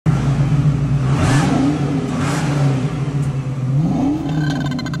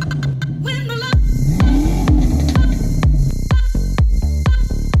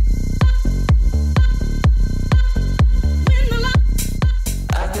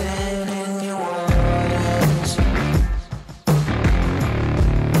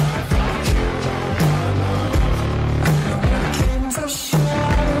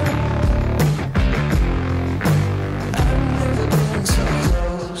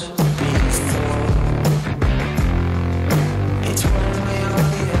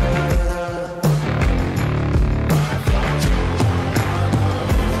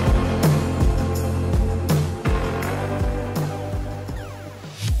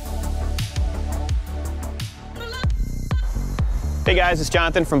Hey guys, it's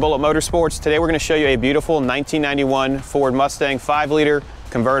Jonathan from Bullet Motorsports. Today we're going to show you a beautiful 1991 Ford Mustang 5-liter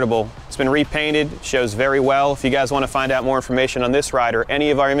convertible. It's been repainted, shows very well. If you guys want to find out more information on this ride or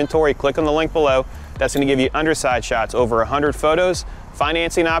any of our inventory, click on the link below. That's going to give you underside shots, over 100 photos,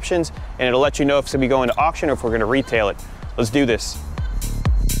 financing options, and it'll let you know if it's going to be going to auction or if we're going to retail it. Let's do this.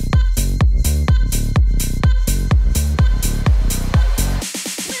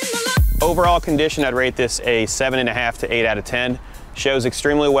 Overall condition, I'd rate this a 7.5 to 8 out of 10. Shows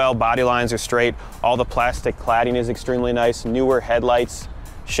extremely well, body lines are straight, all the plastic cladding is extremely nice, newer headlights,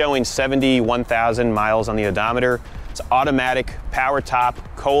 showing 71,000 miles on the odometer. It's automatic, power top,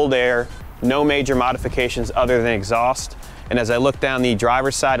 cold air, no major modifications other than exhaust. And as I look down the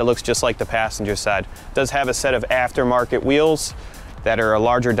driver's side, it looks just like the passenger side. It does have a set of aftermarket wheels that are a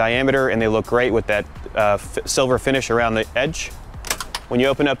larger diameter, and they look great with that silver finish around the edge. When you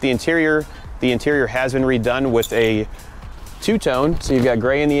open up the interior has been redone with a two-tone, so you've got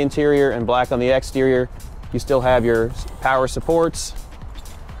gray in the interior and black on the exterior. You still have your power supports.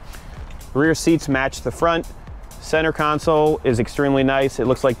 Rear seats match the front. Center console is extremely nice. It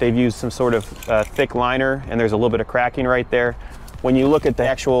looks like they've used some sort of thick liner, and there's a little bit of cracking right there. When you look at the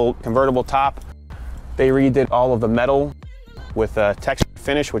actual convertible top, they redid all of the metal with a textured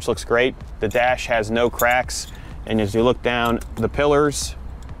finish, which looks great. The dash has no cracks, and as you look down the pillars,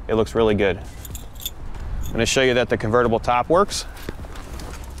 it looks really good. I'm going to show you that the convertible top works.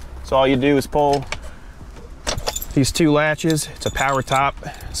 So all you do is pull these two latches. It's a power top,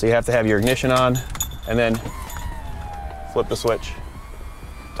 so you have to have your ignition on, and then flip the switch.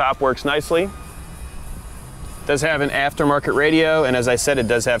 Top works nicely. It does have an aftermarket radio, and as I said, it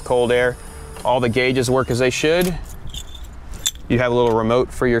does have cold air. All the gauges work as they should. You have a little remote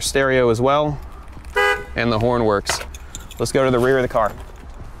for your stereo as well, and the horn works. Let's go to the rear of the car.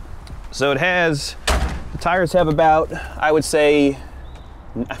 So the tires have about, I would say,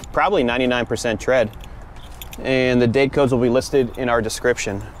 probably 99% tread. And the date codes will be listed in our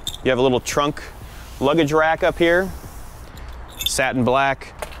description. You have a little trunk luggage rack up here, satin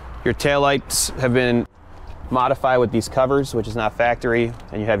black. Your taillights have been modified with these covers, which is not factory,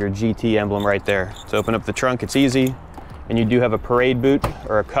 and you have your GT emblem right there. To open up the trunk, it's easy, and you do have a parade boot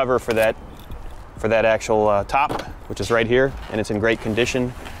or a cover for that actual top, which is right here, and it's in great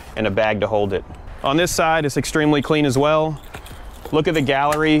condition, and a bag to hold it. On this side, it's extremely clean as well. Look at the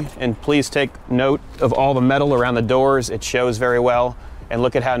gallery, and please take note of all the metal around the doors. It shows very well, and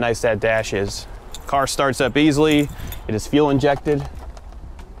look at how nice that dash is. Car starts up easily. It is fuel injected,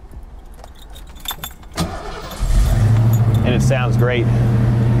 and it sounds great.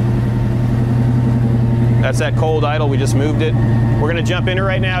 That's that cold idle, we just moved it. We're gonna jump in it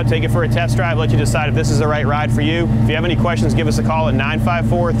right now, take it for a test drive, let you decide if this is the right ride for you. If you have any questions, give us a call at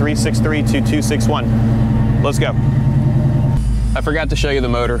 954-363-2261. Let's go. I forgot to show you the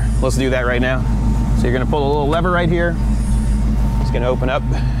motor. Let's do that right now. So you're gonna pull a little lever right here. It's gonna open up.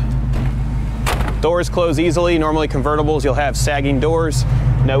 Doors close easily. Normally convertibles, you'll have sagging doors.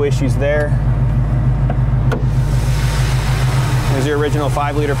 No issues there. Here's your original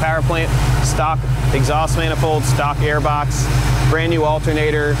 5-liter power plant. Stock exhaust manifold, stock airbox, brand new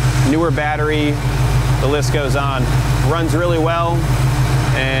alternator, newer battery, the list goes on. Runs really well,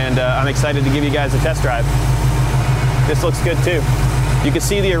 and I'm excited to give you guys a test drive. This looks good too. You can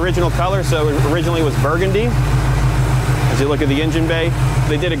see the original color, so it originally was burgundy. As you look at the engine bay,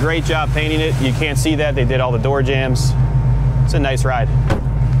 they did a great job painting it. You can't see that, they did all the door jams. It's a nice ride.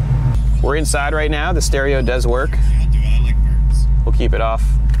 We're inside right now, the stereo does work. We'll keep it off.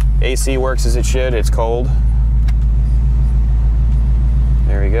 AC works as it should, it's cold.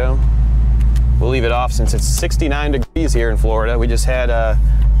 There we go. We'll leave it off since it's 69 degrees here in Florida. We just had a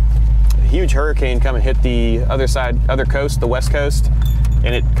huge hurricane come and hit the other coast, the west coast,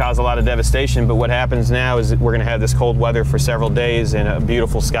 and it caused a lot of devastation. But what happens now is that we're gonna have this cold weather for several days and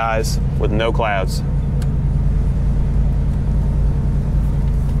beautiful skies with no clouds.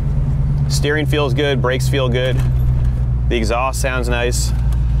 Steering feels good, brakes feel good. The exhaust sounds nice.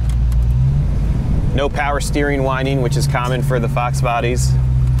 No power steering whining, which is common for the Fox bodies.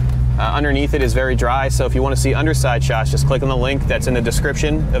 Underneath it is very dry, so if you want to see underside shots, just click on the link that's in the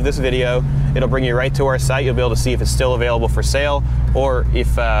description of this video. It'll bring you right to our site. You'll be able to see if it's still available for sale, or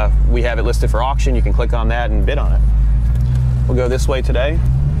if we have it listed for auction, you can click on that and bid on it. We'll go this way today.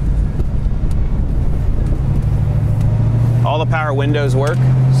 All the power windows work,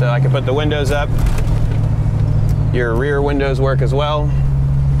 so I can put the windows up. Your rear windows work as well.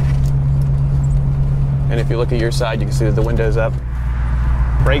 And if you look at your side, you can see that the window's up.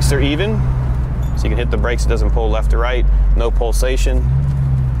 Brakes are even, so you can hit the brakes, it doesn't pull left to right, no pulsation.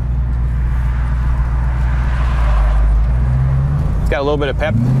 Got a little bit of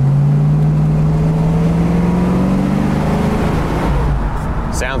pep.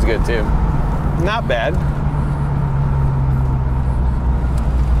 Sounds good too. Not bad.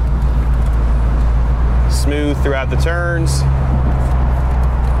 Smooth throughout the turns.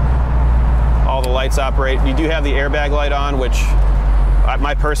 All the lights operate. You do have the airbag light on, which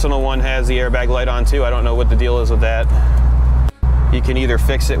my personal one has the airbag light on too. I don't know what the deal is with that. You can either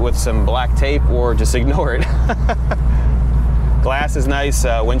fix it with some black tape or just ignore it. Glass is nice.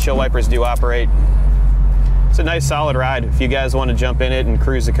 Windshield wipers do operate. It's a nice solid ride. If you guys want to jump in it and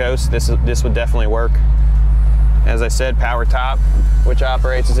cruise the coast, this would definitely work. As I said, power top, which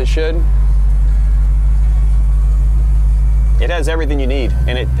operates as it should. It has everything you need,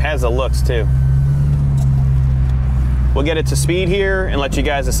 and it has the looks too. We'll get it to speed here and let you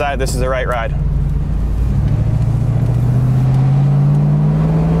guys decide if this is the right ride.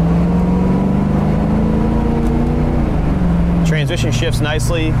 Transmission shifts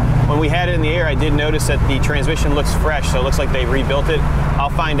nicely. When we had it in the air, I did notice that the transmission looks fresh, so it looks like they rebuilt it. I'll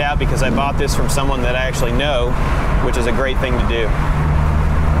find out because I bought this from someone that I actually know, which is a great thing to do.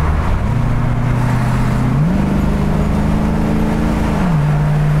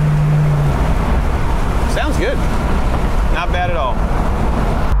 Sounds good. Not bad at all.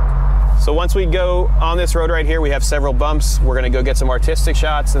 So once we go on this road right here, we have several bumps. We're gonna go get some artistic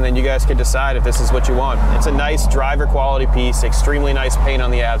shots, and then you guys can decide if this is what you want. It's a nice driver quality piece, extremely nice paint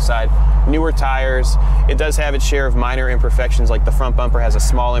on the outside, newer tires. It does have its share of minor imperfections, like the front bumper has a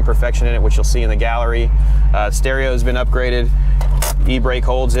small imperfection in it, which you'll see in the gallery. Stereo has been upgraded. E-brake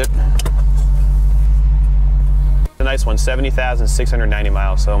holds it. A nice one, 70,690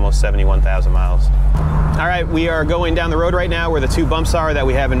 miles, so almost 71,000 miles. All right, we are going down the road right now where the two bumps are that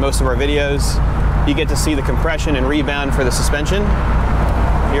we have in most of our videos. You get to see the compression and rebound for the suspension.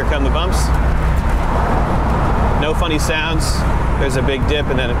 Here come the bumps. No funny sounds. There's a big dip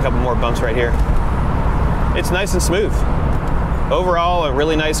and then a couple more bumps right here. It's nice and smooth. Overall, a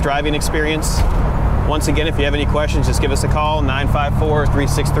really nice driving experience. Once again, if you have any questions, just give us a call,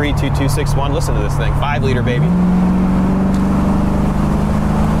 954-363-2261. Listen to this thing, 5-liter, baby.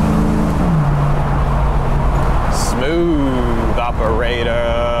 Smooth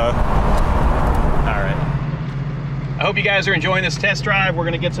operator. All right. I hope you guys are enjoying this test drive. We're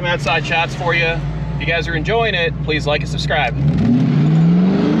gonna get some outside shots for you. If you guys are enjoying it, please like and subscribe.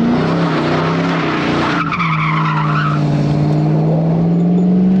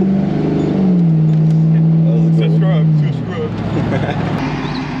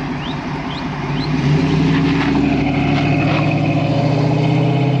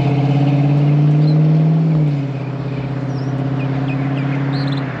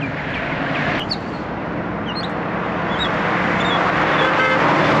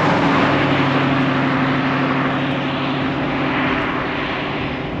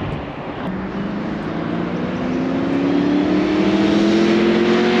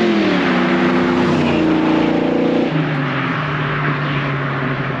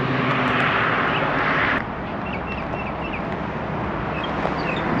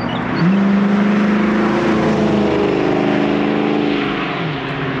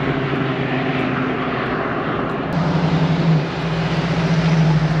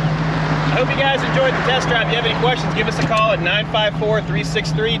 Hope you guys enjoyed the test drive. If you have any questions, give us a call at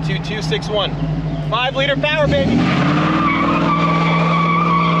 954-363-2261. 5-liter power, baby.